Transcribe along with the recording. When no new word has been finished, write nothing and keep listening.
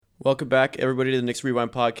Welcome back, everybody, to the Knicks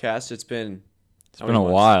Rewind podcast. It's been a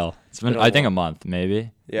while. It's been I think a month,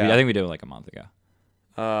 maybe. Yeah. I think we did it like a month ago.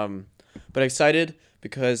 But excited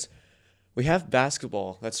because we have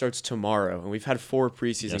basketball that starts tomorrow, and we've had 4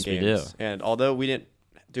 preseason games. We do. And although we didn't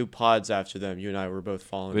do pods after them, you and I were both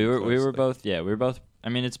following. We were both. I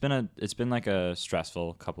mean, it's been like a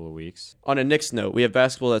stressful couple of weeks. On a Knicks note, we have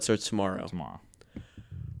basketball that starts tomorrow.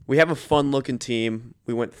 We have a fun-looking team.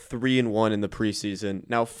 We went 3-1 in the preseason.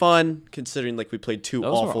 Now, fun considering like we played two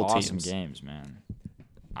awful Those were awesome teams. games, man.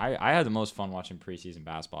 I had the most fun watching preseason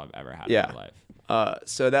basketball I've ever had in my life.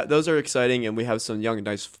 So those are exciting, and we have some young,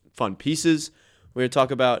 nice, fun pieces we're going to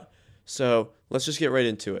talk about. So let's just get right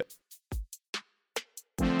into it.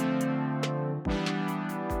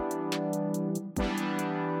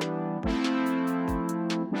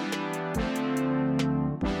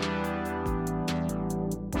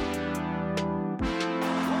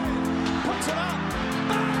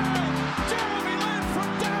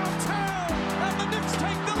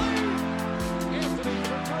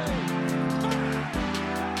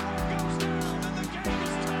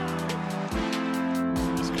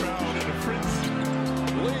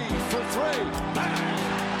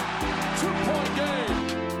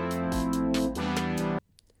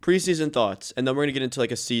 Preseason thoughts, and then we're going to get into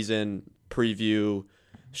like a season preview.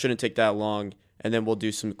 Shouldn't take that long, and then we'll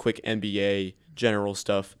do some quick NBA general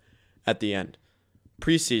stuff at the end.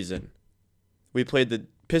 Preseason. We played the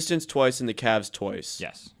Pistons twice and the Cavs twice.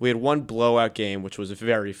 Yes. We had one blowout game, which was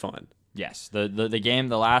very fun. Yes. The game,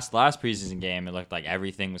 the last preseason game, it looked like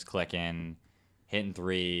everything was clicking, hitting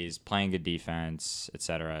threes, playing good defense, et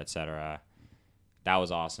cetera, et cetera. That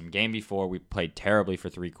was awesome. Game before, we played terribly for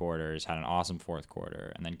 3 quarters, had an awesome fourth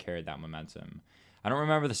quarter, and then carried that momentum. I don't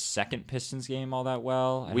remember the second Pistons game all that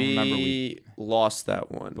well. We lost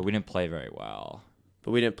that one. But we didn't play very well.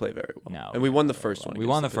 No. And we won the first one. We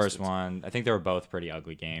won the first one. I think they were both pretty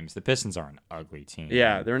ugly games. The Pistons are an ugly team.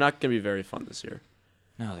 Yeah, they're not going to be very fun this year.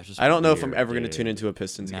 No, they're just I don't know if I'm ever going to tune into a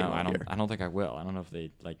Pistons game I here. don't think I will. I don't know if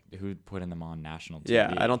they, who putting them on national TV.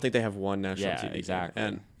 Yeah, I don't think they have one national TV. Exactly.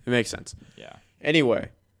 And it makes sense. Yeah. Anyway,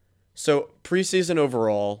 so preseason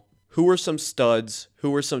overall, who were some studs? Who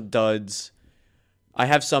were some duds? I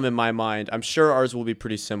have some in my mind. I'm sure ours will be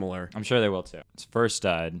pretty similar. I'm sure they will too. It's first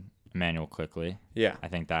stud, Emmanuel Quickley. Yeah. I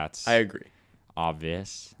think that's I agree.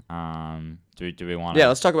 Obvious. Do we want to Yeah,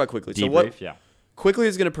 let's talk about Quickley. debrief? So Quickley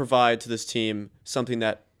is going to provide to this team something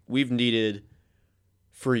that we've needed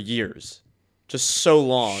for years. Just so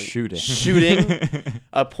long. Shooting.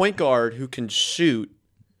 A point guard who can shoot.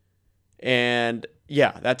 And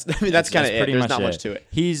yeah, that's kind of it. There's not much to it.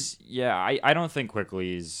 I don't think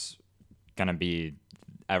Quickley's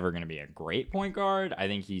ever gonna be a great point guard. I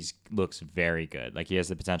think looks very good. Like, he has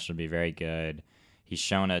the potential to be very good. He's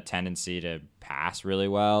shown a tendency to pass really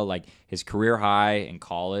well. Like, his career high in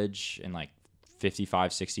college in like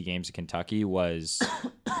 55, 60 games at Kentucky was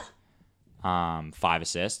 5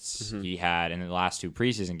 assists. Mm-hmm. He had, in the last 2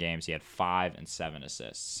 preseason games, he had 5 and 7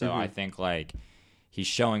 assists. So I think he's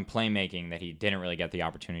showing playmaking that he didn't really get the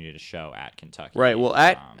opportunity to show at Kentucky. Right. Well,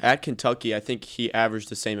 at Kentucky, I think he averaged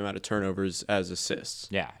the same amount of turnovers as assists.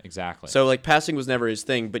 Yeah, exactly. So, like, passing was never his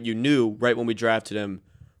thing, but you knew right when we drafted him,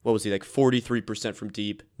 what was he, like 43% from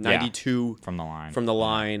deep, 92 from the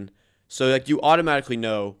line. So, like, you automatically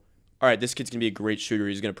know, all right, this kid's going to be a great shooter.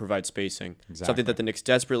 He's going to provide spacing. Exactly. Something that the Knicks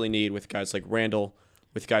desperately need with guys like Randall,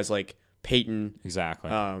 with guys like Peyton. Exactly.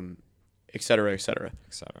 Et cetera, et cetera.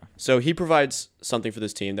 So he provides something for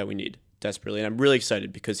this team that we need desperately. And I'm really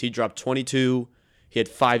excited because he dropped 22. He had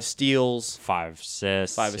 5 steals. 5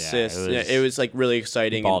 assists. It was like really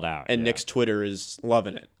exciting. Balled out. And Nick's Twitter is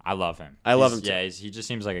loving it. I love him. I love him too. Yeah, he just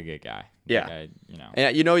seems like a good guy. Yeah.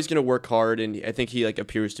 And he's going to work hard, and I think he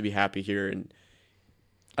appears to be happy here, and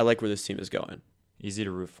I like where this team is going. Easy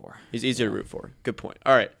to root for. He's easy to root for. Good point.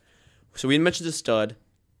 All right. So we mentioned a stud.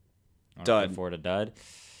 Dud. For a dud.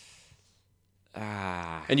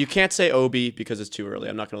 And you can't say Obi because it's too early.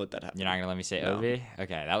 I'm not going to let that happen. You're not going to let me say Obi?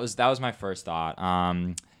 Okay, that was my first thought.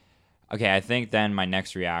 Okay, I think then my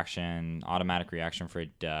next automatic reaction for a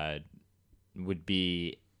dud, would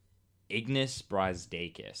be Ignas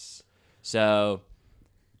Brazdeikis. So,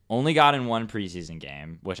 only got in 1 preseason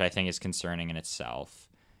game, which I think is concerning in itself.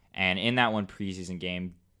 And in that 1 preseason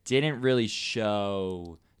game, didn't really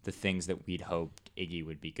show the things that we'd hoped Iggy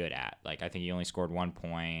would be good at. Like, I think he only scored 1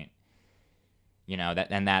 point.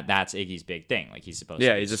 That's Iggy's big thing. Like, he's supposed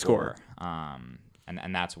to be he's a scorer. And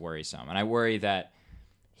that's worrisome. And I worry that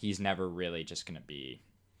he's never really just going to be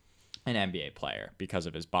an NBA player because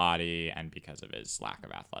of his body and because of his lack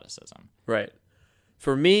of athleticism. Right.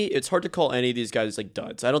 For me, it's hard to call any of these guys like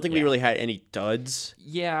duds. I don't think we really had any duds.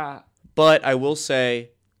 Yeah. But I will say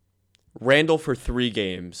Randall for 3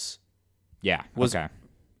 games. Yeah.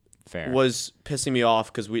 Fair. Was pissing me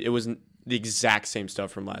off because it wasn't the exact same stuff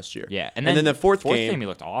from last year. Yeah. And then the fourth game he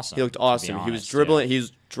looked awesome. He looked awesome. He was dribbling. He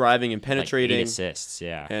was driving and penetrating. Like 8 assists,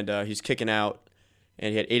 yeah. And he's kicking out. And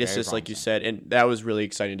he had 8 assists, like you said. And that was really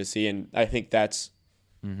exciting to see. And I think that's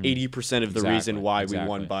 80% of the reason why we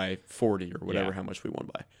won by 40 or whatever, how much we won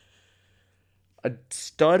by. A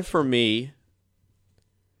stud for me.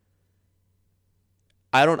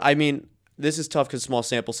 This is tough because small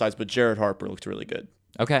sample size, but Jared Harper looked really good.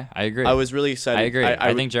 Okay, I agree. I was really excited. I agree.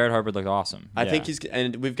 I think Jared Harper looked awesome. I think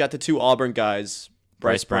and we've got the 2 Auburn guys,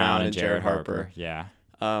 Bryce Brown and Jared Harper. Yeah.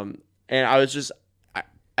 And I was just,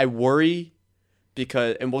 I worry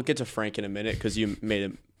because, and we'll get to Frank in a minute because you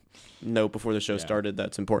made a note before the show started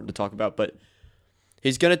that's important to talk about, but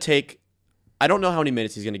he's going to take, I don't know how many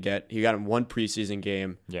minutes he's going to get. He got him 1 preseason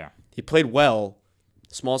game. Yeah. He played well,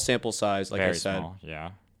 small sample size, like Very I said. Small.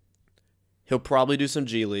 Yeah. He'll probably do some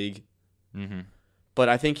G League. Mm-hmm. But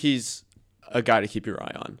I think he's a guy to keep your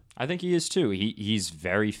eye on. I think he is too. He's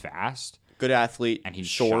very fast, good athlete, and he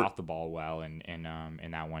short. Shot the ball well in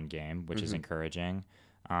that one game, which is encouraging.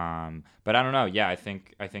 But I don't know. Yeah, I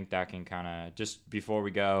think that can kind of, just before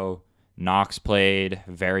we go, Knox played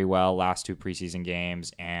very well last 2 preseason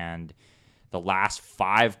games, and the last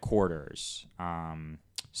 5 quarters.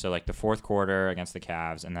 So like the 4th quarter against the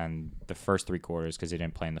Cavs, and then the first 3 quarters because he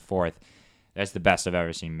didn't play in the 4th. That's the best I've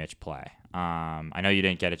ever seen Mitch play. I know you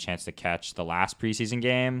didn't get a chance to catch the last preseason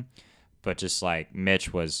game, but just like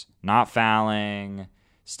Mitch was not fouling,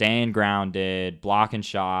 staying grounded, blocking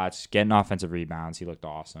shots, getting offensive rebounds. He looked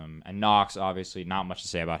awesome. And Knox, obviously, not much to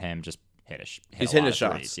say about him. Just he's hitting his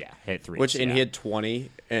shots. Threes. Yeah, hit 3s. And he had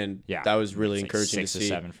 20, and that was really encouraging to see. 6 or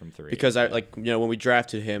 7 from 3. Because when we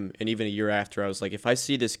drafted him, and even a year after, I was like, if I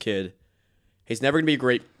see this kid, he's never gonna be a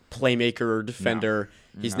great playmaker or defender.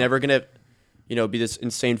 He's never gonna be this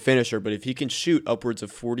insane finisher, but if he can shoot upwards of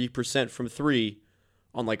 40% from 3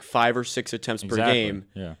 on like 5 or 6 attempts per game,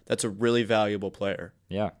 that's a really valuable player.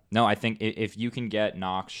 Yeah. No, I think if you can get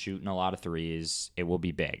Knox shooting a lot of 3s, it will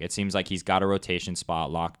be big. It seems like he's got a rotation spot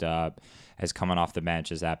locked up, as coming off the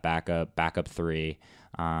bench as that backup 3.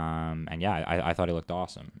 And yeah, I thought he looked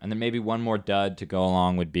awesome. And then maybe one more dud to go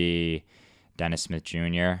along would be Dennis Smith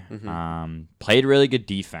Jr. Played really good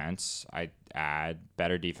defense. I'd add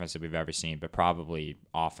better defense than we've ever seen, but probably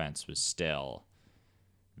offense was still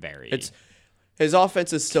very. His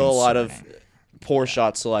offense is still concerning. A lot of poor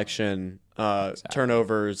shot selection,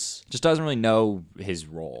 turnovers. Just doesn't really know his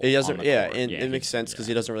role. He doesn't. And it makes sense because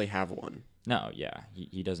he doesn't really have one. No,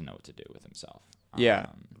 he doesn't know what to do with himself.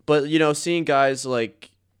 But seeing guys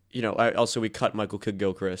like we cut Michael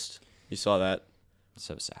Kidd-Gilchrist. You saw that.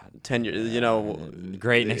 So sad. Tenure,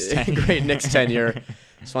 great Knicks tenure. Great Knicks tenure.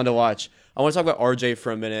 It's fun to watch. I want to talk about RJ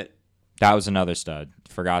for a minute. That was another stud.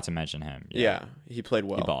 Forgot to mention him. Yeah, he played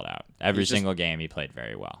well. He balled out. Every single game he played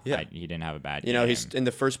very well. Yeah. He didn't have a bad game. He's in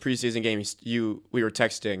the first preseason game, we were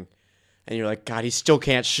texting, and you're like, God, he still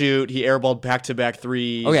can't shoot. He airballed back-to-back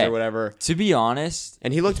 3s or whatever. To be honest.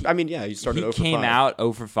 And he looked, he started 0 for 5. He came out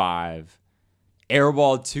 0 for 5,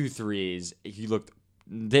 airballed 2 3s. He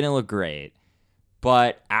didn't look great.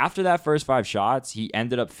 But after that first 5 shots, he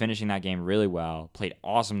ended up finishing that game really well, played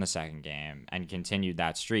awesome the second game, and continued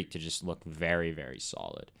that streak to just look very, very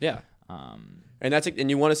solid. Yeah. And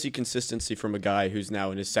you want to see consistency from a guy who's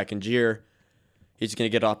now in his 2nd year. He's going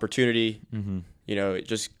to get opportunity. Mm-hmm.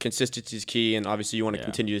 Just consistency is key, and obviously you want to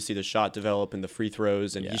continue to see the shot develop and the free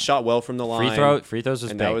throws. And he shot well from the line. Free throws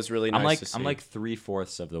was and big. That was really nice to see. I'm like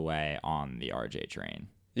 3/4 of the way on the RJ train.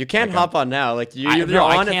 You can't hop on now. I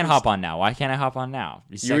can't hop on now. Why can't I hop on now?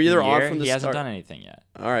 You're either on from the start. He hasn't done anything yet.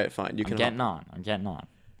 All right, fine. I'm getting on.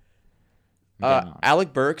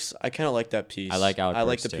 Alec Burks, I kind of like that piece. I like Alec Burks. I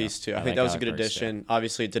like the piece too. I think that was a good addition.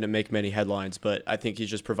 Obviously, it didn't make many headlines, but I think he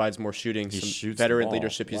just provides more shooting, some veteran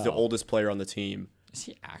leadership. He's the oldest player on the team. Is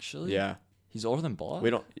he actually? Yeah. He's older than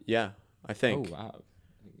Bullock? I think. Oh, wow.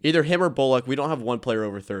 Either him or Bullock. We don't have one player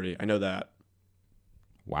over 30. I know that.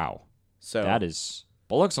 Wow. So that is...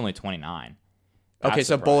 Bullock's only 29. Okay,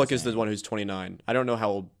 so Bullock is the one who's 29. I don't know how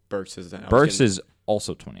old Burks is then. Burks is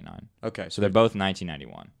also 29. Okay. So they're both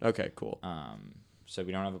 1991. Okay, cool. So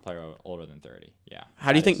we don't have a player older than 30. Yeah.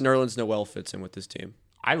 How do you think Nerlens Noel fits in with this team?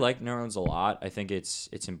 I like Nerlens a lot. I think it's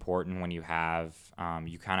important when you have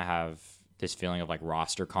you kind of have this feeling of like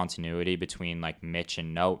roster continuity between like Mitch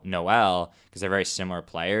and Noel because they're very similar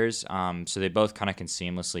players. So they both kind of can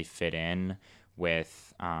seamlessly fit in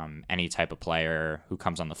with any type of player who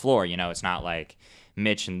comes on the floor. It's not like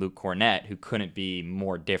Mitch and Luke Cornett, who couldn't be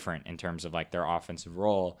more different in terms of like their offensive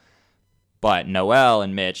role. But Noel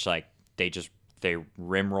and Mitch, like they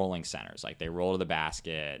rim rolling centers, like they roll to the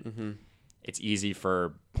basket. Mm-hmm. It's easy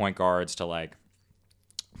for point guards to like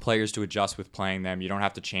players to adjust with playing them. You don't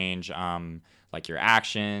have to change like your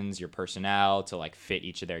actions, your personnel to like fit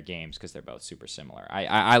each of their games because they're both super similar.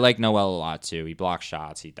 I like Noel a lot too. He blocks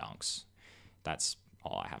shots, he dunks. That's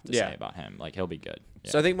all I have to say about him. Like he'll be good.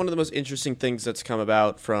 Yeah. So I think one of the most interesting things that's come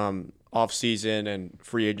about from offseason and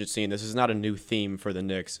free agency, and this is not a new theme for the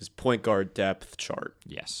Knicks, is point guard depth chart.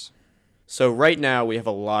 Yes. So right now we have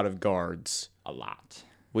a lot of guards. A lot.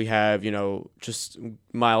 We have, just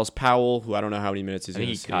Miles Powell, who I don't know how many minutes he's going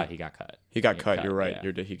to see. He got cut. He got cut. You're right.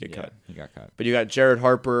 Yeah. He got cut. He got cut. But you got Jared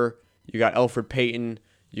Harper. You got Elfrid Payton.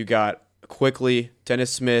 You got Quickly,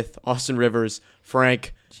 Dennis Smith, Austin Rivers,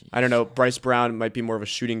 Frank. Jeez. I don't know. Bryce Brown might be more of a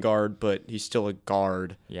shooting guard, but he's still a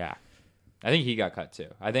guard. Yeah. I think he got cut too.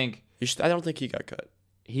 I don't think he got cut.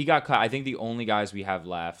 He got cut. I think the only guys we have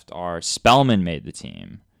left are Spellman made the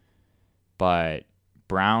team, but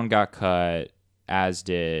Brown got cut, as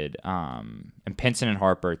did and Pinson and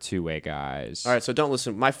Harper, two-way guys. All right, so don't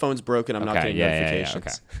listen. My phone's broken. I'm not getting notifications. Yeah,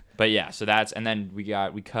 okay. But yeah, so that's, and then we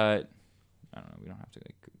cut. I don't know. We don't have to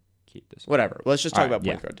keep this. Whatever. Let's just talk about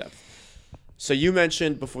point guard depth. So you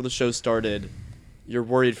mentioned before the show started, you're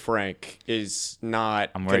worried Frank is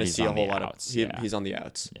not going to see a whole lot of. He's on the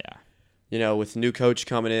outs. Yeah. With new coach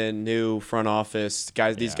coming in, new front office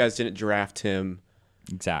guys. These guys didn't draft him.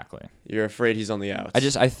 Exactly. You're afraid he's on the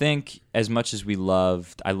outs. I think as much as I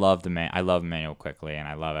love Emmanuel Quickly, and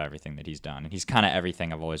I love everything that he's done, and he's kind of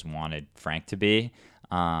everything I've always wanted Frank to be,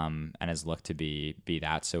 and has looked to be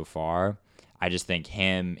that so far. I just think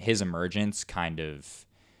his emergence kind of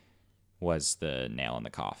was the nail in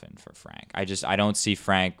the coffin for Frank. I don't see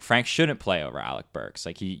Frank. Frank shouldn't play over Alec Burks.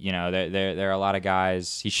 Like there are a lot of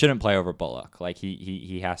guys. He shouldn't play over Bullock. Like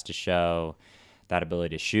he has to show that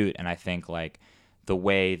ability to shoot, and I think like the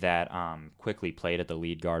way that Quickly played at the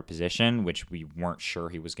lead guard position, which we weren't sure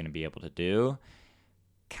he was going to be able to do,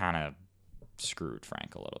 kind of screwed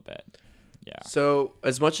Frank a little bit. Yeah. So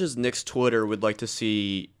as much as Knicks Twitter would like to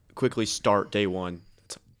see Quickly start day one,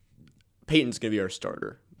 Peyton's going to be our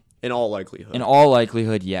starter in all likelihood. In all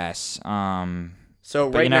likelihood, yes. So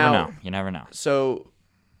right now, you never know. So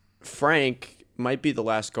Frank might be the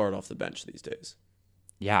last guard off the bench these days.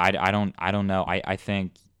 Yeah, I don't know. I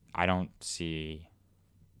think I don't see.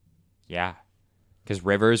 Yeah, because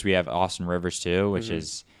Rivers, we have Austin Rivers too, which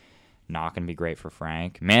is not going to be great for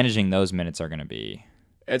Frank. Managing those minutes are going to be.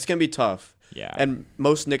 It's going to be tough. Yeah. And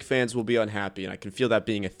most Knicks fans will be unhappy, and I can feel that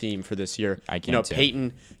being a theme for this year. I can too.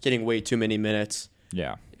 Peyton getting way too many minutes.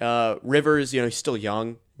 Yeah. Rivers, he's still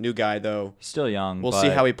young. New guy, though. Still young. We'll see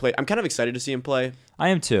how he plays. I'm kind of excited to see him play. I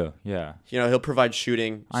am too, yeah. He'll provide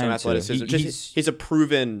shooting, some athleticism. He's a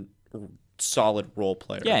proven solid role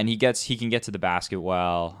player. Yeah, and he can get to the basket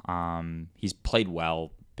well. He's played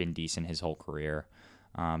well, been decent his whole career.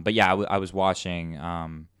 But yeah, I was watching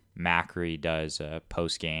Macri does a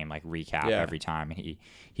post-game like recap every time, and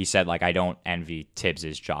he said like I don't envy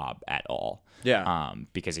Tibbs's job at all. Yeah.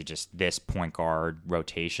 Because this point guard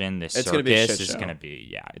rotation, this it's circus is going to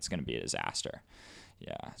be it's going to be a disaster.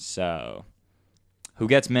 Yeah. So who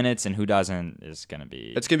gets minutes and who doesn't is going to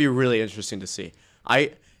be. It's going to be really interesting to see.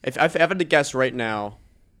 If I had to guess right now,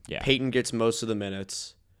 Peyton gets most of the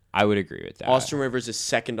minutes. I would agree with that. Austin Rivers is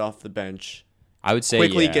second off the bench. I would say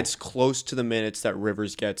Quickly gets close to the minutes that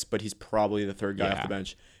Rivers gets, but he's probably the third guy off the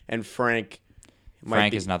bench. And Frank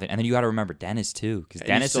is nothing. And then you got to remember Dennis too, because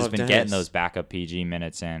Dennis has been getting those backup PG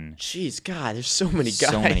minutes in. Jeez, God, there's so many guys.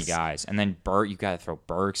 So many guys. And then you got to throw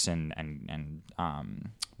Burks and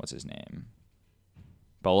what's his name,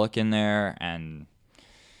 Bullock in there, and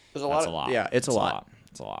there's a lot. Yeah, it's a lot.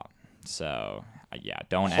 It's a lot. So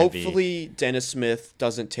don't Hopefully envy. Dennis Smith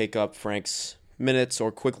doesn't take up Frank's minutes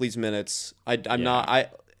or Quickly's minutes. And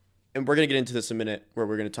we're gonna get into this in a minute where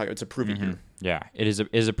we're gonna talk. It's a prove it year. Yeah, it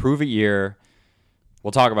is a prove it year.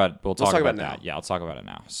 We'll talk about that. Now. Yeah, I'll talk about it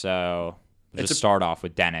now. So start off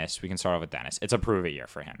with Dennis. We can start off with Dennis. It's a prove it year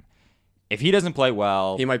for him. If he doesn't play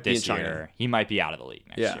well, he might be this year, he might be out of the league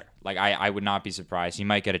next year. Like I would not be surprised. He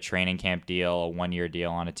might get a training camp deal, a 1-year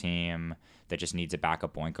deal on a team that just needs a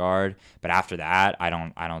backup point guard. But after that, I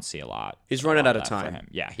don't see a lot. He's running out of time. For him.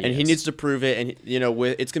 Yeah, he needs to prove it. And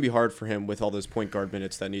it's gonna be hard for him with all those point guard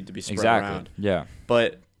minutes that need to be spread around. Yeah,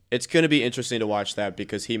 but it's gonna be interesting to watch that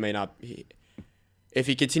because he may not. If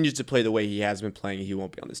he continues to play the way he has been playing, he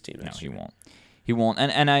won't be on this team next year. He won't.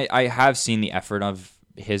 And I have seen the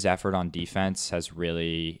his effort on defense has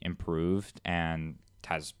really improved and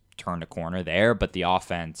has turned a corner there. But the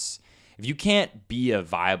offense, if you can't be a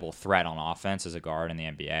viable threat on offense as a guard in the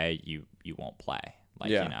NBA, you won't play.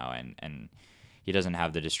 And he doesn't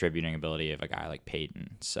have the distributing ability of a guy like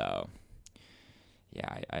Peyton. So,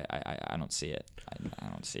 yeah, I don't see it. I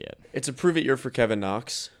don't see it. It's a prove it year for Kevin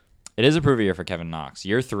Knox. It is a prove it year for Kevin Knox.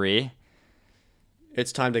 Year 3.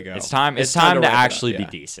 It's time to go. It's time to actually be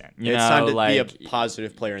decent. It's time to be a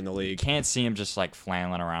positive player in the league. Can't see him just like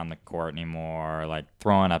flailing around the court anymore, like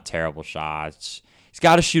throwing up terrible shots. He's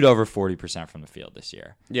got to shoot over 40% from the field this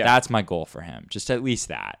year. Yeah. That's my goal for him. Just at least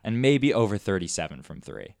that. And maybe over 37 from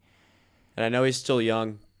 3. And I know he's still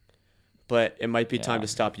young, but it might be time to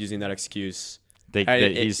stop using that excuse.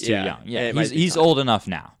 He's too young. Yeah, he's old enough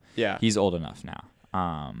now. Yeah. He's old enough now.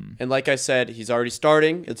 And like I said, he's already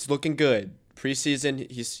starting. It's looking good. Preseason,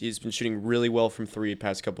 he's been shooting really well from 3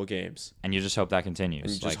 past couple games. And you just hope that continues.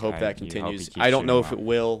 And you just hope that continues. I don't know if it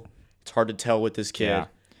will. It's hard to tell with this kid. Yeah.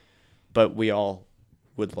 But we all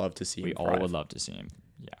would love to see him. We all would love to see him.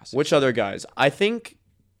 Yes. Which other guys? I think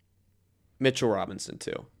Mitchell Robinson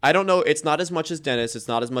too. I don't know. It's not as much as Dennis. It's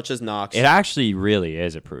not as much as Knox. It actually really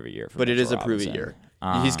is a prove it year for But Mitchell it is Robinson. a prove it year.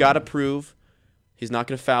 He's got to prove he's not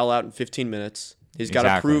going to foul out in 15 minutes. He's got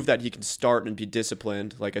to prove that he can start and be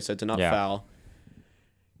disciplined, like I said, to not foul.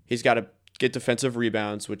 He's got to get defensive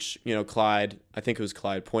rebounds, which, Clyde, I think it was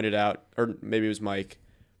Clyde, pointed out, or maybe it was Mike.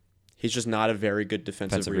 He's just not a very good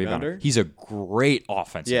defensive rebounder. He's a great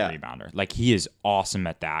offensive rebounder. Like, he is awesome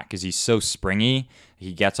at that because he's so springy.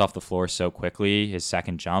 He gets off the floor so quickly, his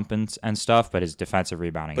second jump and stuff, but his defensive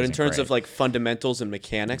rebounding But in terms great. of, like, fundamentals and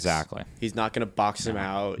mechanics, he's not going to box him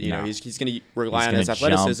out. He's going to rely on his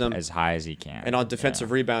athleticism. Jump as high as he can. And on defensive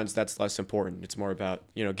rebounds, that's less important. It's more about,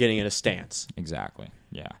 getting in a stance. Exactly,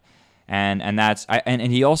 yeah. And that's and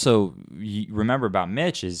he also, remember about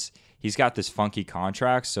Mitch is he's got this funky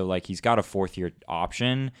contract, so like he's got a 4th-year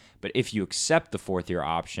option, but if you accept the 4th-year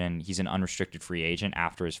option, he's an unrestricted free agent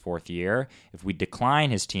after his 4th year. If we decline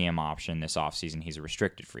his TM option this offseason, he's a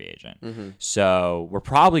restricted free agent. Mm-hmm. So we're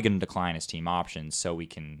probably going to decline his team options so we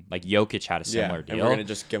can, like Jokic had a similar deal. And we're going to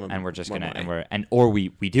just give him or we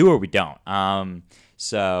do or we don't.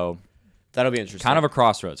 So that'll be interesting. Kind of a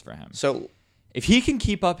crossroads for him. So if he can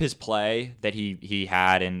keep up his play that he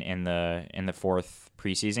had in the 4th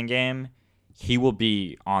preseason game, he will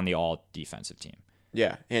be on the all defensive team.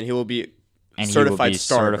 Yeah, and he will be certified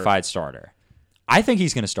starter. I think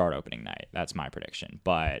he's going to start opening night. That's my prediction.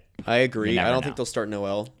 But I agree. I don't think they'll start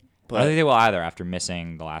Noel. But I don't think they will either after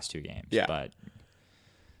missing the last 2 games. Yeah. But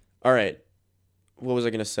all right. What was I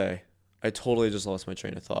going to say? I totally just lost my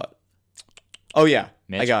train of thought. Oh yeah,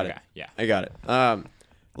 Mitch? I got it. Yeah, I got it.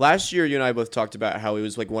 Last year, you and I both talked about how it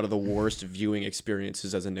was like one of the worst viewing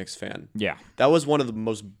experiences as a Knicks fan. Yeah. That was one of the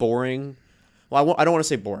most boring. Well, I don't want to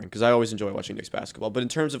say boring because I always enjoy watching Knicks basketball. But in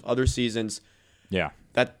terms of other seasons,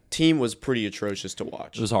 that team was pretty atrocious to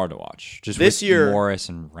watch. It was hard to watch. Just this year, Morris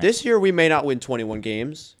and Rand. This year, we may not win 21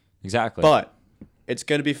 games. Exactly. But it's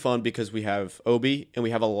going to be fun because we have Obi and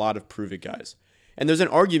we have a lot of prove-it guys. And there's an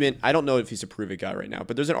argument. I don't know if he's a prove-it guy right now,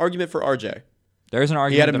 but there's an argument for RJ. There's an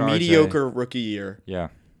argument. He had a mediocre rookie year. Yeah.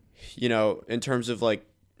 In terms of like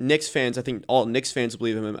Knicks fans, I think all Knicks fans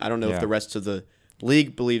believe in him. I don't know if the rest of the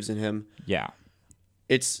league believes in him. Yeah.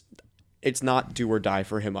 It's not do or die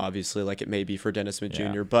for him, obviously, like it may be for Dennis Smith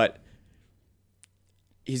Jr., but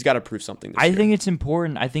he's got to prove something this year. I think it's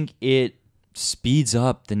important. I think it speeds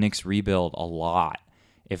up the Knicks rebuild a lot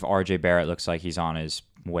if RJ Barrett looks like he's on his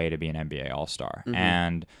way to be an NBA All-Star. Mm-hmm.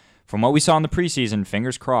 And from what we saw in the preseason,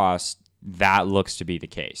 fingers crossed, that looks to be the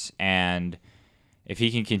case. And if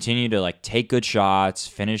he can continue to like take good shots,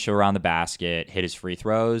 finish around the basket, hit his free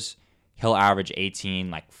throws, he'll average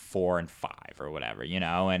 18, like 4 and 5 or whatever,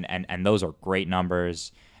 and those are great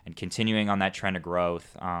numbers. And continuing on that trend of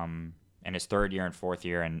growth in his 3rd year and 4th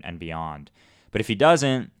year and beyond. But if he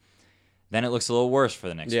doesn't, then it looks a little worse for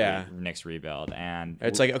the Knicks rebuild. And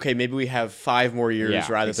it's like, okay, maybe we have 5 more years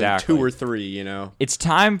rather than 2 or 3, It's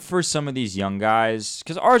time for some of these young guys,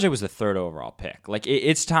 because RJ was the 3rd overall pick. Like,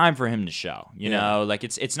 it's time for him to show, you know? Like,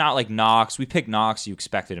 it's not like Knox. We picked Knox, you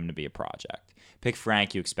expected him to be a project. Pick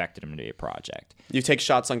Frank, you expected him to be a project. You take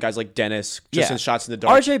shots on guys like Dennis, just in shots in the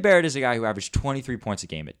dark. RJ Barrett is a guy who averaged 23 points a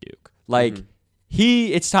game at Duke. Like,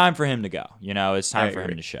 it's time for him to go. It's time for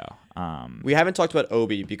him to show. We haven't talked about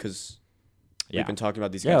Obi because... We've been talking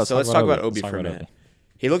about these guys. So let's talk about Obi for a minute.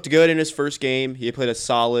 He looked good in his first game. He played a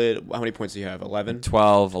solid... How many points did he have? 11?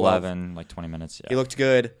 12, 11, like 20 minutes. Yeah. He looked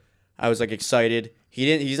good. I was like excited.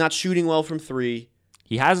 He's not shooting well from 3.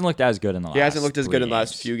 He hasn't looked as good in the last in the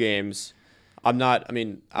last few games.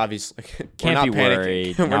 Obviously, Can't be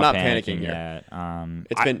worried. We're not panicking yet.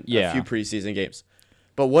 it's been a few preseason games.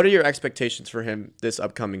 But what are your expectations for him this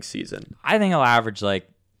upcoming season? I think he'll average I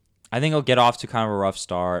think he'll get off to kind of a rough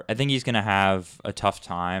start. I think he's going to have a tough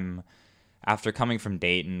time after coming from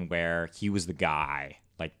Dayton, where he was the guy,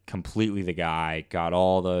 like completely the guy, got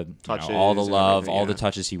all the all the love, all the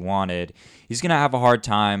touches he wanted. He's going to have a hard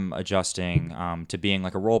time adjusting to being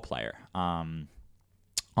like a role player on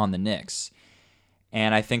the Knicks.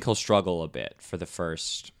 And I think he'll struggle a bit for the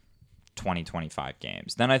first 20, 25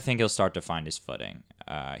 games. Then I think he'll start to find his footing.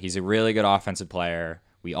 He's a really good offensive player.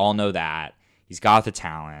 We all know that. He's got the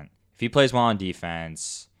talent. If he plays well on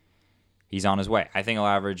defense, he's on his way. I think he'll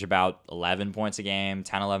average about 11 points a game,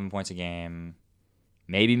 10, 11 points a game.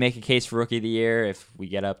 Maybe make a case for Rookie of the Year if we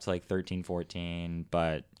get up to like 13, 14.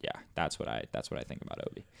 But yeah, that's what I think about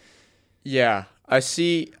Obi. Yeah,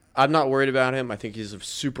 I'm not worried about him. I think he's a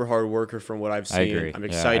super hard worker from what I've seen. I agree. I'm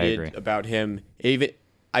excited about him. Even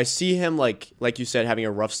I see him like you said, having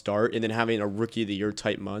a rough start and then having a Rookie of the Year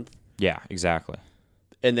type month. Yeah, exactly.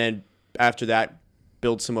 And then after that,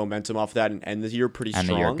 build some momentum off of that and end the year pretty strong.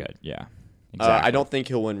 End the year good, yeah. Exactly. I don't think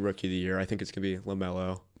he'll win Rookie of the Year. I think it's gonna be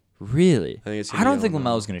LaMelo. Really? I don't think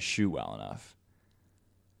LaMelo's gonna shoot well enough.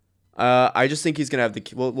 I just think he's gonna have the.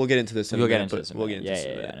 We'll get into this. We'll get into this in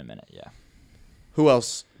a minute. Yeah. Who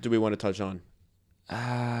else do we want to touch on?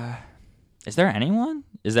 Is there anyone?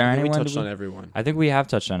 We touched on everyone. I think we have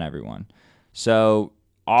touched on everyone. So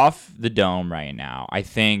off the dome right now, I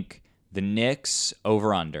think the Knicks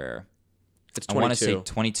over under. It's 22. I want to say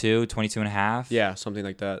 22, 22 and a half. Yeah, something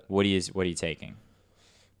like that. What are you taking?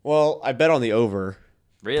 Well, I bet on the over.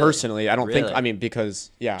 Really? Personally, I don't think. I mean,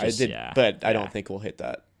 because I did, yeah, but I don't think we'll hit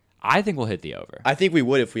that. I think we'll hit the over. I think we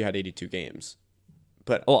would if we had 82 games.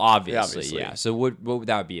 But obviously, yeah. So what would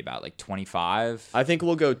that be about? Like 25? I think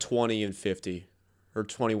we'll go 20 and 50, or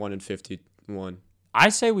 21 and 51. I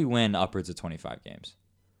say we win upwards of 25 games.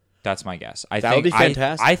 That's my guess. That would be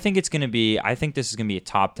fantastic. I think it's going to be. I think this is going to be a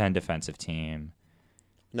top 10 defensive team.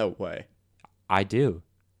 No way. I do.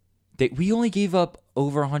 We only gave up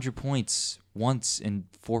over 100 points once in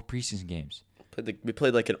 4 preseason games. We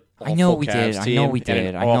played like an awful I know we Cavs did. team I know we did. and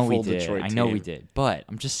an I know awful we did. Detroit I know team. we did. But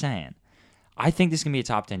I'm just saying. I think this is going to be a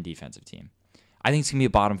top 10 defensive team. I think it's going to be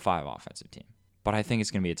a bottom 5 offensive team. But I think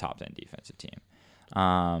it's going to be a top 10 defensive team.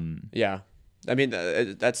 Yeah. I mean,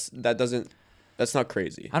 that's not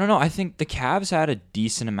crazy. I don't know. I think the Cavs had a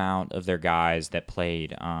decent amount of their guys that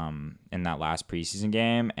played in that last preseason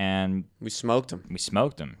game, and we smoked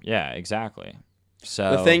them. Yeah, exactly.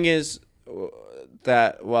 So the thing is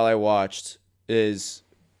that while I watched is,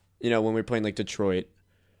 when we were playing like Detroit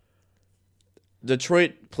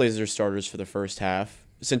plays their starters for the first half.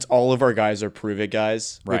 Since all of our guys are prove-it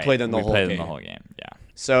guys, right. we play them the whole game. Yeah.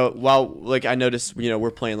 So while I noticed,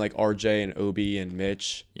 we're playing like RJ and Obi and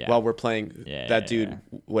Mitch. Yeah. While we're playing dude,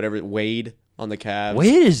 whatever, Wade on the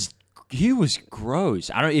Cavs. He was gross.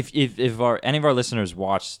 I don't know if any of our listeners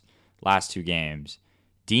watched last 2 games.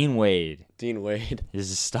 Dean Wade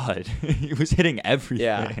is a stud. He was hitting everything.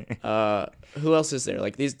 Yeah. Who else is there?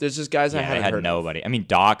 Like there's just guys I haven't heard of. Nobody. I mean,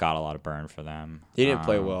 Doc got a lot of burn for them. He didn't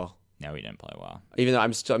play well. No, he didn't play well. Even though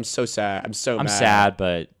I'm so sad. I'm mad. Sad,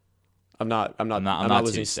 but I'm not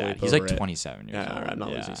losing sleep. He's like 27 years old. I'm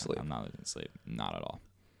not losing sleep. I'm not losing sleep. Not at all.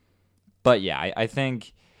 But yeah, I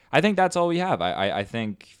think that's all we have. I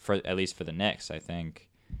think at least for the Knicks, I think.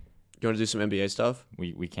 You want to do some NBA stuff?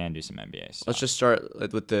 We can do some NBA stuff. Let's just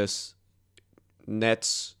start with this.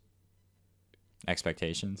 Nets.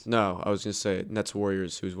 Expectations? No, I was going to say Nets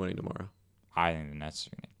Warriors. Who's winning tomorrow? I think the Nets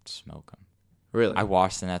are going to smoke them. Really? I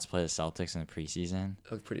watched the Nets play the Celtics in the preseason.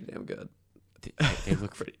 They look pretty damn good. They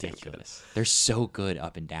look ridiculous. They're so good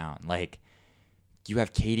up and down. Like, you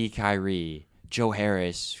have KD, Kyrie, Joe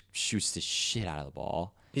Harris shoots the shit out of the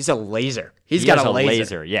ball. He's a laser. He's got a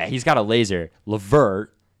laser. Yeah, he's got a laser.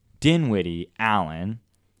 LeVert, Dinwiddie, Allen,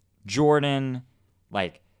 Jordan,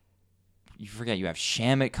 you forget you have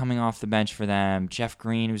Shamet coming off the bench for them. Jeff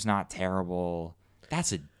Green, who's not terrible.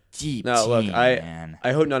 That's a deep team, look, man.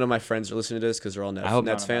 I hope none of my friends are listening to this because they're all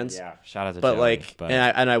Nets fans. Yeah, shout out to Joey. But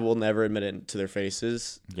and I will never admit it to their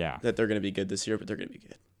faces. Yeah, that they're going to be good this year, but they're going to be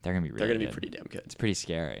good. They're going to be really. They're going to be pretty damn good. It's pretty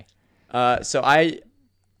scary. So I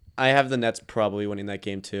have the Nets probably winning that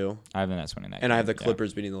game too. I have the Nets winning that game. And I have the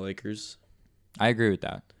Clippers beating the Lakers. I agree with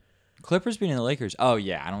that. Clippers beating the Lakers. Oh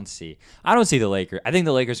yeah, I don't see the Lakers. I think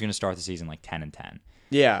the Lakers are going to start the season like 10-10.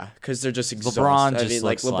 Yeah, because they're just exhausted.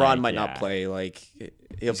 LeBron might not play.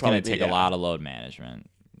 He's going to take a lot of load management.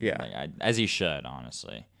 Yeah, as he should.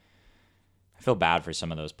 Honestly, I feel bad for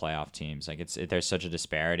some of those playoff teams. There's such a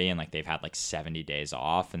disparity, and they've had 70 days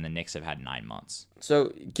off, and the Knicks have had 9 months.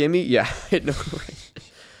 So give me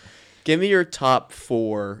your top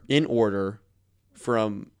 4 in order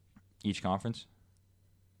from each conference.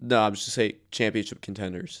 No, I'm just say championship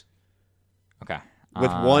contenders. Okay.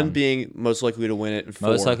 With one being most likely to win it and 4.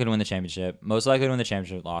 Most likely to win the championship. Most likely to win the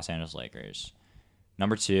championship, Los Angeles Lakers.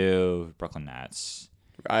 Number 2, Brooklyn Nets.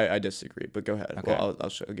 I disagree, but go ahead. Okay. Well,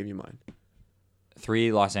 I'll give you mine.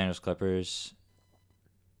 3, Los Angeles Clippers.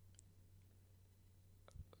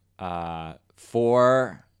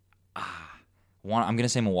 4, one. I'm gonna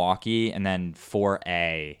say Milwaukee, and then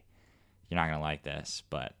 4A. You're not gonna like this,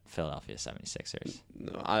 but Philadelphia 76ers.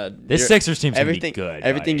 No, this Sixers team's gonna be good.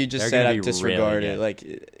 Everything buddy. you just They're said, I've disregarded. Really like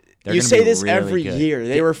They're you say this really every good. year.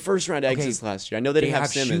 They were first round exits last year. I know they didn't have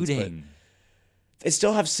Simmons, shooting. but they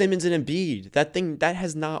still have Simmons and Embiid. That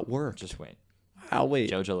has not worked. Just wait. I'll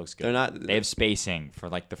wait. JoJo looks good. They're not. They have spacing for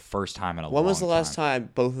like the first time in a long time. When was the last time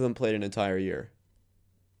both of them played an entire year?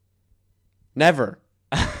 Never.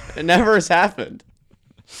 It never has happened.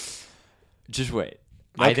 Just wait.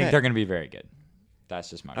 Okay. I think they're going to be very good. That's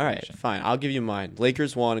just my prediction. All right, fine. I'll give you mine.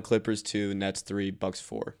 Lakers 1, Clippers 2, Nets 3, Bucks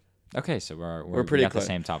 4. Okay, so we're pretty got close. the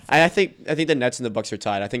same top 4. I think the Nets and the Bucks are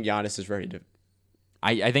tied. I think Giannis is ready to.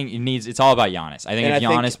 I think it's all about Giannis. I think if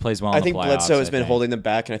Giannis plays well in the playoffs, Bledsoe has been holding them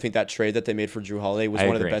back, and I think that trade that they made for Drew Holiday was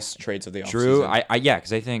one of the best trades of the offseason.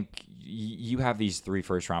 Because I think you have these 3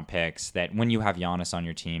 first-round picks that when you have Giannis on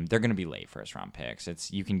your team, they're going to be late first-round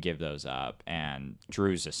picks. You can give those up, and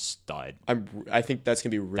Drew's a stud. I think that's going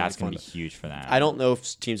to be really That's fun. going to be huge for them. I don't know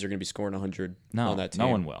if teams are going to be scoring 100 on that team. No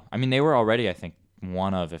one will. I mean, they were already, I think,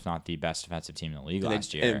 one of, if not the best defensive team in the league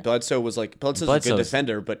last year. And Bledsoe's a good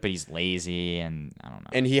defender, but he's lazy, and I don't know.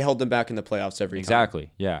 And he held them back in the playoffs every time.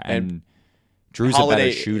 Exactly, yeah. And Drew's a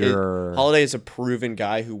better shooter. Holiday is a proven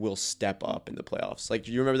guy who will step up in the playoffs. Like,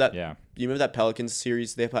 do you remember that? Yeah. You remember that Pelicans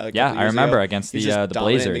series they played? I remember against the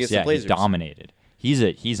Blazers. He dominated. He's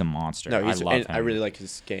a monster. I love him. I really like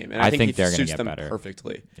his game, and I think they're he going to suits get them better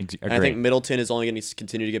perfectly. Agreed. And I think Middleton is only going to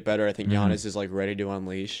continue to get better. I think Giannis is like ready to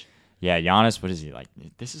unleash. Yeah, Giannis, what is he like?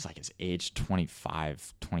 This is like his age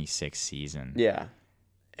 25, 26 season. Yeah.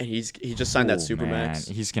 And he just signed that Supermax.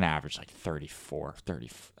 Man. He's going to average like 34, 30.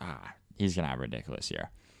 He's going to have a ridiculous year.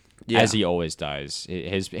 Yeah. As he always does.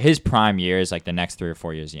 His prime years, like the next 3 or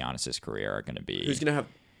 4 years of Giannis' career, are going to be Who's going to have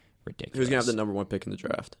ridiculous. Who's going to have the number 1 pick in the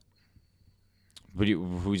draft?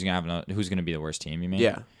 Who's going to be the worst team, you mean?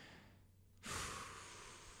 Yeah.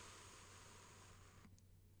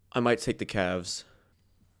 I might take the Cavs.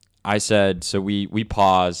 I said, so we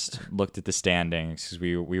paused, looked at the standings because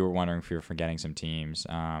we were wondering if we were forgetting some teams.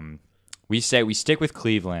 We say we stick with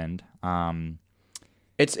Cleveland.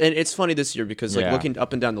 It's funny this year because looking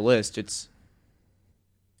up and down the list, there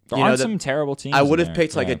aren't some terrible teams. I would have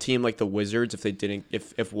picked a team like the Wizards if they didn't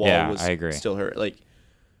if Wall was still hurt.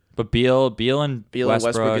 But Beal and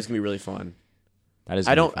Westbrook is gonna be really fun. That is.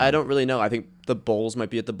 I don't really know. I think the Bulls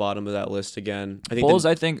might be at the bottom of that list again. I think Bulls.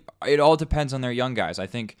 I think it all depends on their young guys. I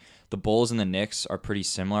think the Bulls and the Knicks are pretty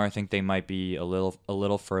similar. I think they might be a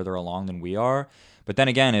little further along than we are. But then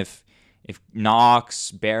again, if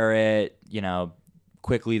Knox, Barrett,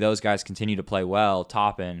 quickly those guys continue to play well,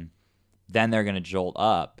 Toppin, then they're gonna jolt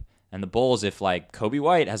up. And the Bulls, if like Kobe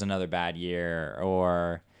White has another bad year,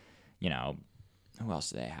 or who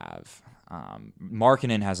else do they have?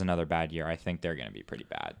 Markkanen has another bad year. I think they're going to be pretty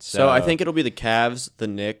bad. So I think it'll be the Cavs, the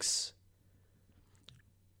Knicks,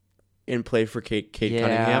 in play for Kate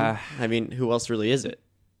Cunningham. I mean, who else really is it?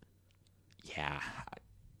 Yeah,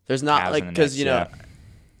 there's not because do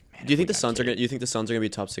you think the Suns are going? You think the Suns are going to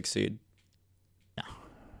be a top 6 seed? No,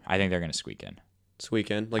 I think they're going to squeak in.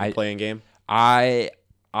 A playing game. I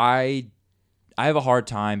have a hard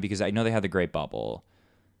time because I know they had the great bubble.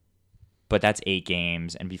 But that's 8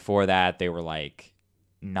 games, and before that, they were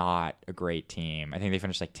not a great team. I think they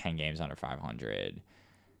finished 10 games under 500.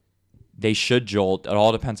 They should jolt. It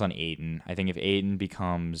all depends on Ayton. I think if Ayton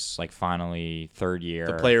becomes finally third year,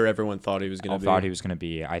 the player everyone thought he was going to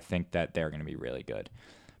be, I think that they're going to be really good.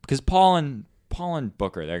 Because Paul and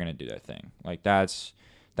Booker, they're going to do their thing. That's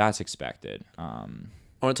expected. I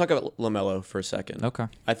want to talk about LaMelo for a second. Okay.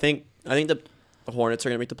 I think the Hornets are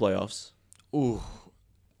going to make the playoffs. Ooh.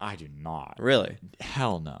 I do not. Really?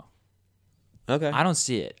 Hell no. Okay. I don't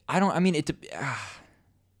see it.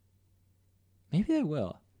 Maybe they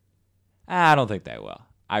will. I don't think they will.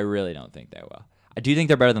 I really don't think they will. I do think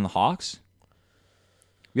they're better than the Hawks.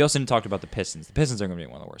 We also talked about the Pistons. The Pistons are going to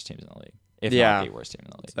be one of the worst teams in the league. If not the worst team in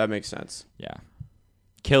the league. That makes sense. Yeah.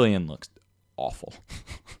 Killian looks awful.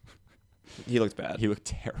 He looked bad. He looked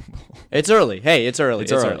terrible. It's early. Hey, it's early.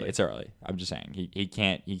 It's early. I'm just saying. He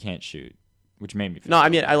can't shoot. Which made me feel I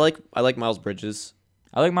mean, I like Miles Bridges.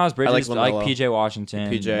 I like Miles Bridges. I like LaMelo. PJ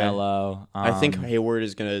Washington. PJ. Melo. I think Hayward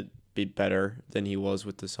is going to be better than he was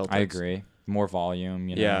with the Celtics. I agree. more volume.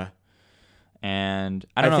 Yeah. And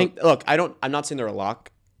I don't know. think. Look, I'm not saying they're a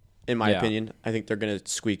lock. In my opinion, I think they're gonna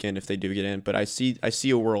squeak in if they do get in. But I see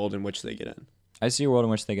a world in which they get in. I see a world in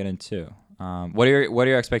which they get in too. What are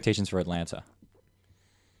your expectations for Atlanta?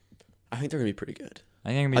 I think they're gonna be pretty good. I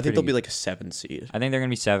think they'll be like a 7 seed. I think they're gonna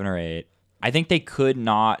be 7 or 8. I think they could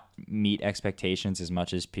not meet expectations as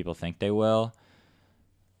much as people think they will.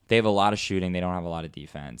 They have a lot of shooting. They don't have a lot of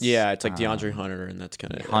defense. Yeah, it's like DeAndre Hunter, and that's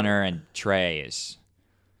kind of Hunter and Trey is.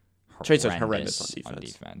 Trey's horrendous on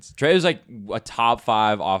defense. Trey was like a top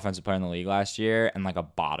 5 offensive player in the league last year and like a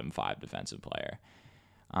bottom 5 defensive player.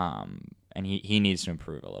 And he needs to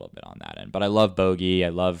improve a little bit on that end. But I love Bogey. I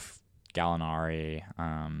love Gallinari.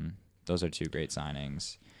 Those are 2 great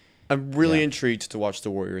signings. I'm really intrigued to watch the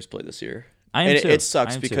Warriors play this year. I am too. It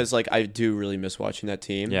sucks because like I do really miss watching that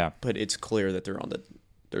team. Yeah. But it's clear that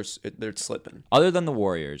they're slipping. Other than the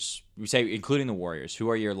Warriors, we say including the Warriors, who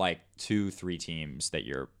are your like 2-3 teams that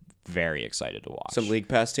you're very excited to watch? Some League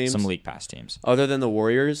Pass teams. Other than the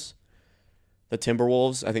Warriors, the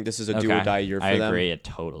Timberwolves. I think this is a do or die year for them. I agree. It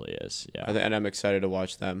totally is. Yeah. And I'm excited to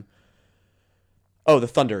watch them. Oh, the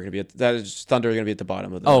Thunder are going to be at the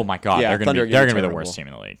bottom of the. Oh my God, yeah, they're going to be the worst team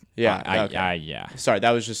in the league. Yeah, yeah. Sorry,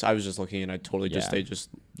 I was just looking and I totally they just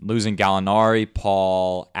losing Gallinari,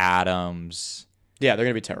 Paul, Adams. Yeah, they're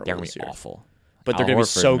going to be terrible. They're going to be awful. But they're going to be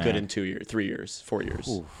so good in 2 years, 3 years, 4 years.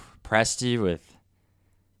 Ooh, Presti with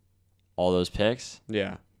all those picks.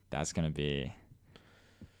 Yeah, that's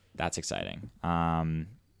exciting.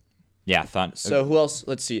 So who else?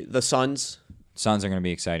 Let's see. The Suns. Suns are going to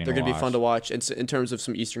be exciting. They're going to be fun to watch. In terms of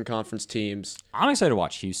some Eastern Conference teams, I'm excited to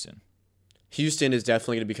watch Houston. Houston is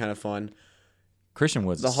definitely going to be kind of fun. Christian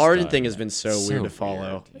Wood's the Harden thing has been so weird to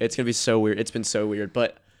follow. Weird. It's going to be so weird. It's been so weird,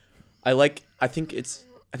 but I think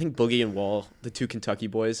Boogie and Wall, the 2 Kentucky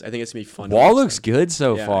boys, I think it's going to be fun. Wall looks good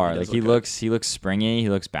so far. Like he look looks springy, he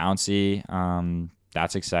looks bouncy.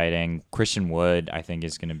 That's exciting. Christian Wood, I think,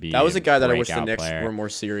 is going to be. That was a guy that I wish the Knicks were more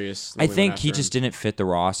serious. I think he just didn't fit the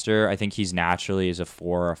roster. I think he's naturally as a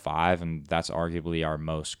 4 or a 5, and that's arguably our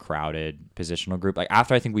most crowded positional group. Like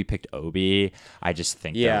after I think we picked Obi, I just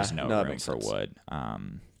think there was no room for Wood.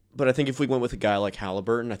 But I think if we went with a guy like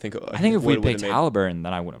Halliburton, I think if we picked Halliburton,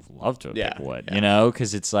 then I would have loved to have picked Wood. Yeah. You know,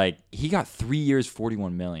 because it's like he got 3 years,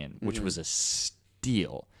 $41 million, which was a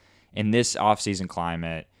steal in this offseason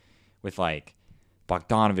climate with like.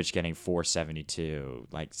 Bogdanovich getting $472.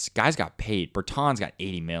 Like guys got paid. Bertans got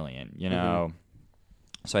 $80 million. You know,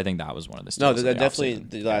 so I think that was one of the steals. No, definitely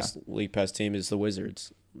the last League Pass team is the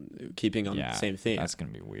Wizards, keeping on the same theme. That's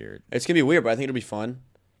gonna be weird. It's gonna be weird, but I think it'll be fun.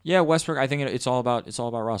 Yeah, Westbrook. I think it's all about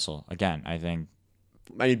Russell again. I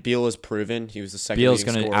mean, Beal has proven he was the second. Beal's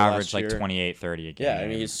gonna average like 28, 30 a game. Yeah, I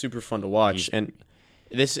mean he's super fun to watch, and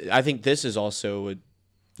I think this is also a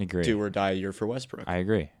do or die year for Westbrook. I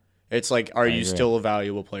agree. It's like, are you still a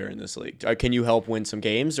valuable player in this league? Can you help win some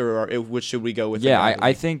games, or which should we go with? Yeah,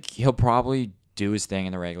 I think he'll probably do his thing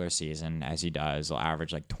in the regular season as he does. He'll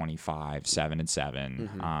average like 25, 7 and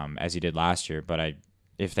 7, as he did last year. But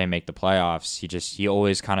if they make the playoffs, he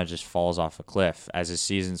always kind of just falls off a cliff as his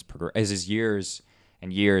seasons as his years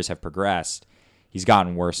and years have progressed. He's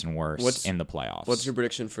gotten worse and worse in the playoffs. What's your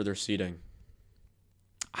prediction for their seeding?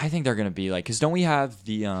 I think they're going to be like, because don't we have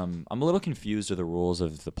the, I'm a little confused with the rules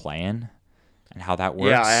of the play-in and how that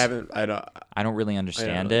works. Yeah, I don't really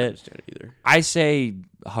understand it. Understand it either. I say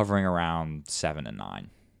hovering around 7 and 9.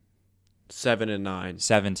 7 and 9.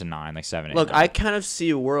 7 to 9, like 7 and 9. Look, I kind of see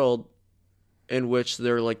a world in which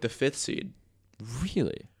they're like the 5th seed.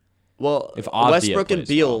 Really? Well, if Westbrook and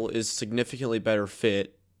Beal is significantly better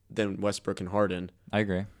fit than Westbrook and Harden. I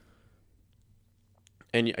agree.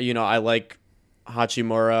 And, I like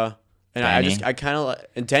Hachimura, and I kind of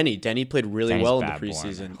and Denny played really well in the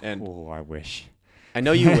preseason. And I wish. I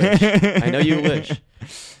know you wish. And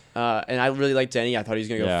I really like Denny. I thought he was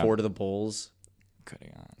gonna go 4 to the Bulls.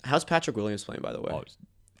 How's Patrick Williams playing, by the way? Oh,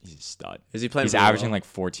 he's a stud. Is he playing? He's averaging like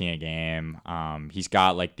 14 a game. He's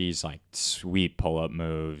got like these like sweet pull up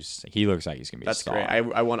moves. He looks like he's gonna be. That's a star. great.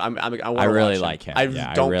 I really like him. I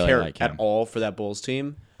don't care at all for that Bulls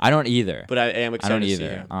team. I don't either. But I am excited to see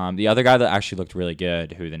him. The other guy that actually looked really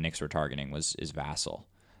good, who the Knicks were targeting, is Vassell.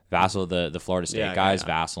 Vassell, the Florida State guys,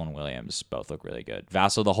 Vassell and Williams both look really good.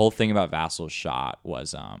 Vassell, the whole thing about Vassell's shot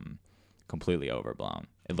was completely overblown.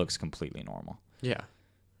 It looks completely normal. Yeah.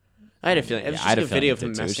 I had a feeling. It was just a video of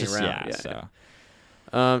him messing around.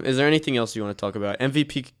 Is there anything else you want to talk about?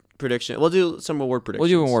 MVP prediction. We'll do some award predictions.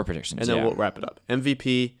 We'll do award predictions, and then we'll wrap it up.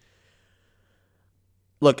 MVP.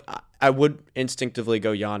 Look, I would instinctively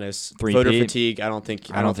go Giannis. Voter fatigue. I don't think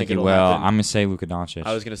he it'll will. happen. I'm gonna say Luka Doncic.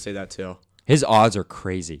 I was gonna say that too. His odds are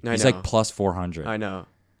crazy. I He's know. like plus 400. I know.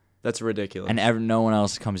 That's ridiculous. And no one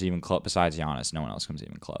else comes even close besides Giannis. No one else comes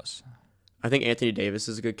even close. I think Anthony Davis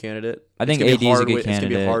is a good candidate. I think AD is a good candidate. It's going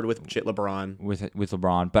to be hard with LeBron. With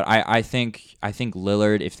LeBron. But I think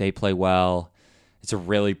Lillard, if they play well, it's a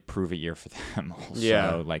really prove it year for them. Also.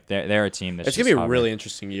 Yeah. Like they're a team that's It's going to be a really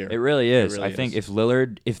interesting year. It really is. It really I think is.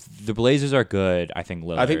 if the Blazers are good, I think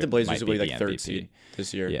Lillard I think the Blazers might will be like the third MVP. seed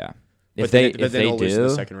this year. Yeah. But If then they they'll lose in do,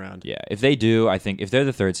 the second round. yeah. If they do, I think if they're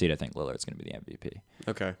the third seed, I think Lillard's going to be the MVP.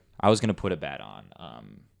 Okay. I was going to put a bet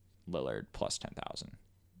on Lillard plus 10,000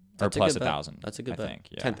 or plus 1,000. That's a good bet. I think.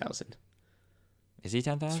 Yeah. 10,000. Is he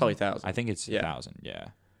 10,000? It's probably 1,000. I think it's Yeah. 1,000. Yeah.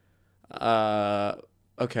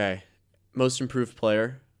 Okay. Most improved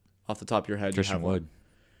player off the top of your head. Christian you have Wood. One.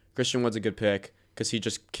 Christian Wood's a good pick because he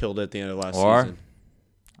just killed it at the end of last Or season.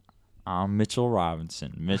 Mitchell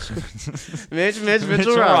Robinson. Mitchell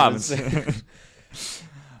Robinson.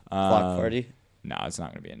 Block party. No, it's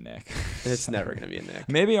not going to be a Nick. It's never going to be a Nick.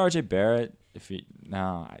 Maybe RJ Barrett.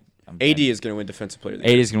 I'm AD is going to win Defensive Player of the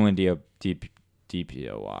AD Year. is going to win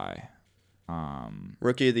DPOY.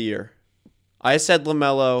 Rookie of the Year. I said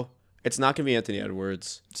LaMelo. It's not going to be Anthony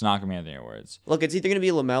Edwards. It's not going to be Anthony Edwards. Look, it's either going to be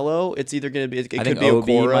LaMelo. It's either going to be. It I could think be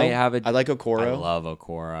Obi Okoro. might have it. I like Okoro. I love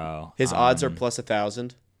Okoro. His odds are plus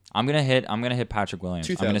 1,000. I'm gonna hit Patrick Williams.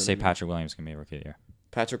 I'm gonna say 2,000. Patrick Williams can be a rookie of the year.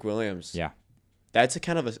 Patrick Williams. Yeah, That's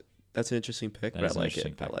an interesting pick. that But is I an like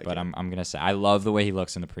interesting it. pick. I like but it. I'm gonna say I love the way he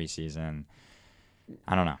looks in the preseason.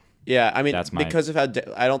 I don't know. Yeah, I mean, That's my- because of how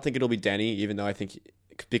I don't think it'll be Denny, even though I think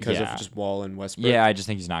because Yeah. of just Wall and Westbrook. Yeah, I just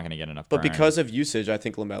think he's not gonna get enough. But burn. because of usage, I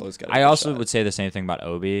think LaMelo's got. I also would say the same thing about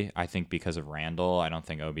Obi. I think because of Randall, I don't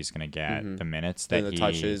think Obi's gonna get the minutes that and the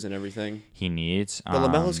touches and everything. he needs. But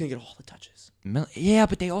LaMelo's gonna get all the touches. Yeah,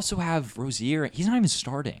 but they also have Rozier. He's not even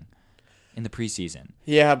starting in the preseason.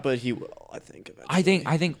 Yeah, but he will. I think. Eventually.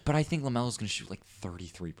 I think LaMelo's gonna shoot like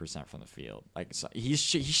 33% from the field. Like he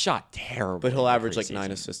shot terrible. But he'll in the average like 9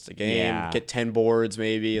 preseason. assists a game, Yeah. get 10 boards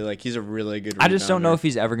maybe. Like he's a really good. I just don't know rebounder. if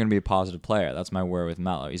he's ever going to be a positive player. That's my worry with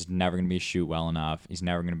Melo. He's never going to be shoot well enough. He's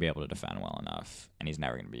never going to be able to defend well enough, and he's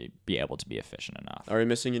never going to be able to be efficient enough. Are we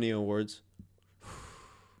missing any awards?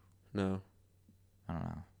 No. I don't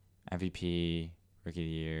know. MVP, Rookie of the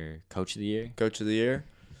Year, Coach of the Year. Coach of the Year.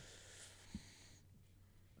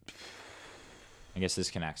 I guess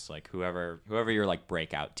this connects like whoever your like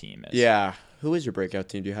breakout team is. Yeah. Who is your breakout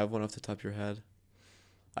team? Do you have one off the top of your head?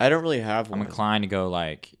 I don't really have one. I'm inclined to go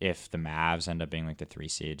like if the Mavs end up being like the 3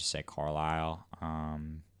 seed, just say Carlisle.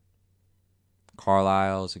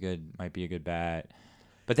 Carlisle might be a good bet,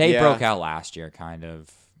 but they broke out last year. Kind of,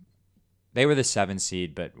 they were the 7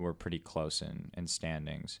 seed, but were pretty close in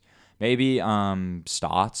standings. Maybe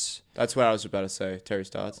Stotts. That's what I was about to say. Terry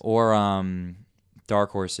Stotts. Or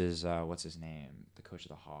Dark Horses. What's his name? The coach of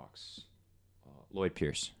the Hawks. Lloyd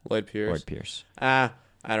Pierce. Lloyd Pierce. Lloyd Pierce. I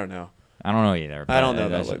don't know. I don't know either. I don't know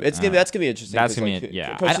about Lloyd. That's gonna be interesting. That's 'cause, gonna like, be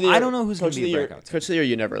yeah. Coach of the Year- I don't know who's gonna Coach be of the the Year. breakout team. Coach of the Year,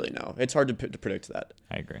 you never really know. It's hard to predict that.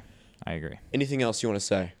 I agree. Anything else you want to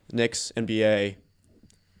say? Knicks, NBA,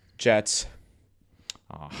 Jets.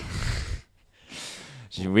 Oh.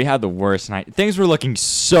 Gee, we had the worst night. Things were looking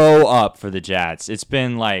so up for the Jets. It's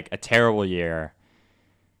been like a terrible year,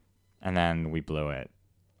 and then we blew it.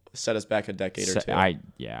 Set us back a decade or two.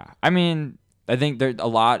 I mean, I think there's a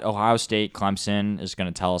lot. Ohio State, Clemson is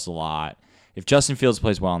going to tell us a lot. If Justin Fields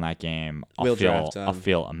plays well in that game, I'll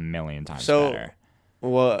feel a million times better.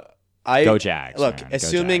 Well, go Jags. Look, man. Go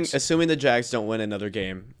assuming Jags. assuming the Jags don't win another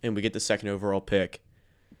game and we get the second overall pick,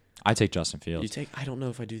 I take Justin Fields. you take. I don't know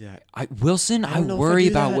if I do that. Wilson. I don't know if worry I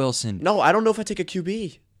do about that. Wilson. No, I don't know if I take a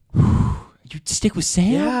QB. You stick with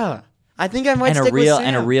Sam. Yeah, I think I might and stick a real with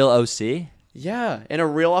Sam. and a real OC. Yeah, and a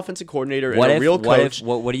real offensive coordinator What and a if- real what if- coach.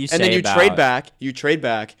 what do you say And then you about- trade back. You trade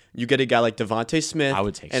back. You get a guy like Devontae Smith. I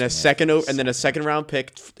would take and a Smith. second and then a second round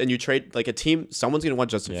pick. And you trade like a team. Someone's gonna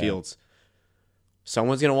want Justin Fields.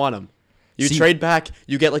 Someone's gonna want him. You trade back.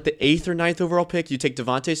 You get like the 8th or 9th overall pick. You take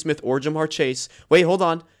Devontae Smith or Jamar Chase. Wait, hold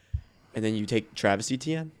on. And then you take Travis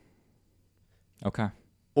Etienne. Okay.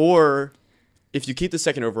 Or if you keep the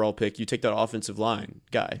second overall pick, you take that offensive line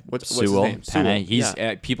guy. What's his name? Penna.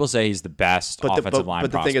 Sewell. People say he's the best offensive line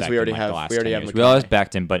but the thing is, prospect we already in, like, have the last we already 10 have years. We always McKay.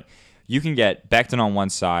 Becton, but you can get Becton on one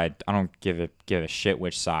side. I don't give a shit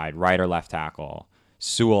which side, right or left tackle.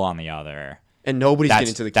 Sewell on the other. And nobody's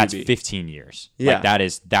getting to the QB. That's 15 years. Yeah. Like,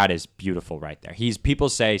 that is beautiful right there. People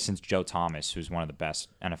say since Joe Thomas, who's one of the best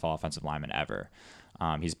NFL offensive linemen ever,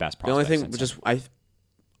 he's best prospect. The only thing, since just him.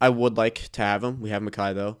 I would like to have him. We have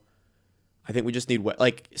Mekhi though. I think we just need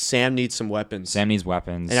Sam needs some weapons. Sam needs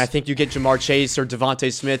weapons, and I think you get Jamar Chase or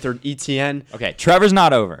Devontae Smith or Etienne. Okay, Trevor's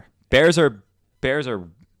not over. Bears are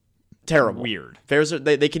Take terrible. Weird. Bears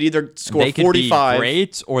they could either score they 45. Be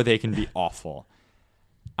great or they can be awful.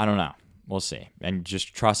 I don't know. We'll see. And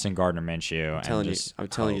just trust in Gardner Minshew. I'm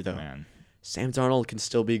telling you though, man. Sam Darnold can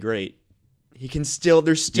still be great. He can still.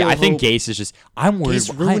 There's still. Yeah, I think Gase is just. I'm worried.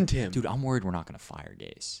 Gase ruined him, dude. I'm worried we're not going to fire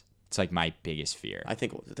Gase. It's like my biggest fear. I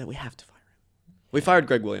think that we have to fire him. We fired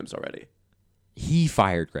Greg Williams already. He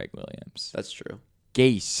fired Greg Williams. That's true.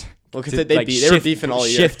 Gase. Well, because they were beefing all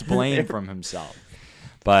year. Shift blame from himself.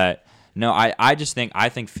 But no, I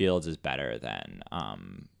think Fields is better than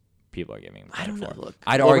people are giving him credit for. Look,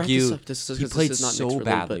 I'd argue he played so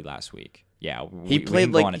badly last week. Yeah, he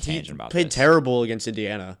played on a tangent about this. Terrible against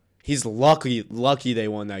Indiana. He's lucky they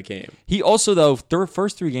won that game. He also though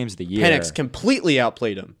first 3 games of the year, Penix completely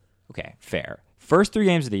outplayed him. Okay, fair. First 3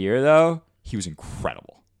 games of the year though, he was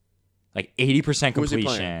incredible. Like 80%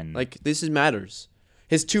 completion. Like this matters.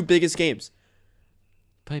 His 2 biggest games.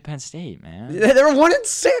 Play Penn State, man. They're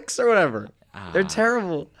 1-6 or whatever. They're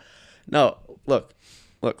terrible. No, look.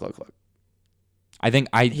 I think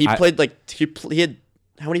he had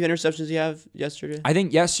how many interceptions did he have yesterday? I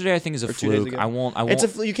think yesterday is a fluke. I won't. It's a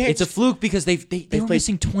fluke. You can't. It's a fluke because they were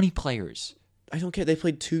missing 20 players. I don't care. They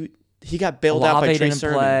played 2. He got bailed out by Trey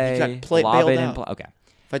Sermon. He got bailed out. Okay.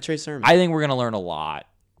 By Trey Sermon. I think we're gonna learn a lot.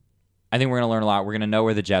 We're gonna know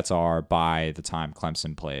where the Jets are by the time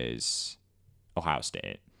Clemson plays Ohio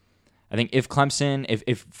State. I think if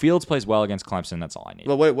Fields plays well against Clemson, that's all I need.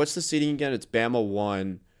 Well, wait, what's the seeding again? It's Bama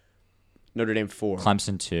 1, Notre Dame 4,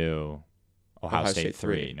 Clemson 2, Ohio State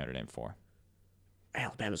 3, Notre Dame 4.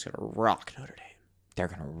 Alabama's gonna rock Notre Dame. They're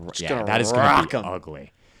gonna that is gonna be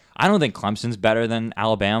ugly. I don't think Clemson's better than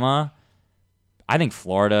Alabama. I think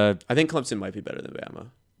Clemson might be better than Bama.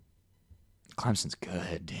 Clemson's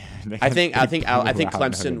good. I think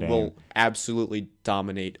Clemson will absolutely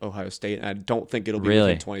dominate Ohio State, and I don't think it'll be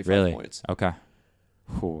within 25 points. Okay.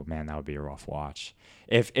 Oh man, that would be a rough watch.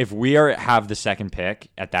 If we have the second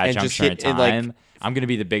pick at that juncture in time, I'm going to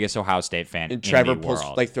be the biggest Ohio State fan and Trevor in the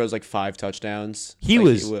world. throws 5 touchdowns. He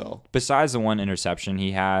will. Besides the one interception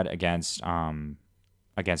he had against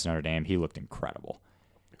Notre Dame, he looked incredible.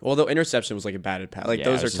 Well, the interception was a batted pass.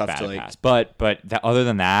 Those are tough to pass. But other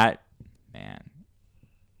than that, man,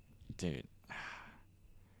 dude,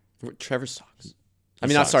 Trevor sucks.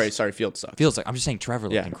 Fields sucks. I'm just saying Trevor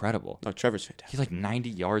looked incredible. No, Trevor's fantastic. He's 90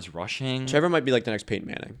 yards rushing. Trevor might be the next Peyton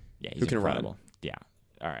Manning. Yeah, who can incredible. run. Yeah.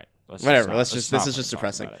 All right. This is just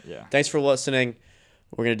depressing. Yeah. Thanks for listening.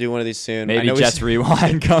 We're gonna do one of these soon. Maybe Jets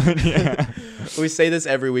Rewind coming. Yeah. We say this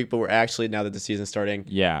every week, but we're actually, now that the season's starting.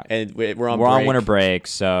 Yeah. And we're on winter break,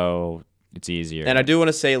 so it's easier. And I do want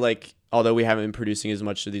to say, although we haven't been producing as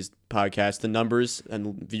much of these podcasts, the numbers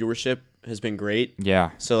and viewership has been great.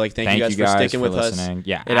 Yeah. So thank you guys for sticking with listening. us.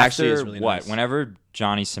 Yeah. It actually is really nice. Whenever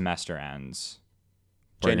Johnny's semester ends,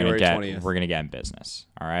 January 20th. We're gonna get in business.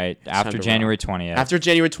 All right. After January 20th. After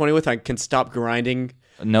January 20th, I can stop grinding.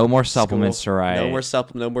 No more supplements to write. No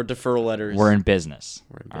more deferral letters. We're in business.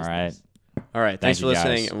 All right. All right. Thanks for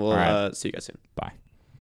listening, and we'll see you guys soon. Bye.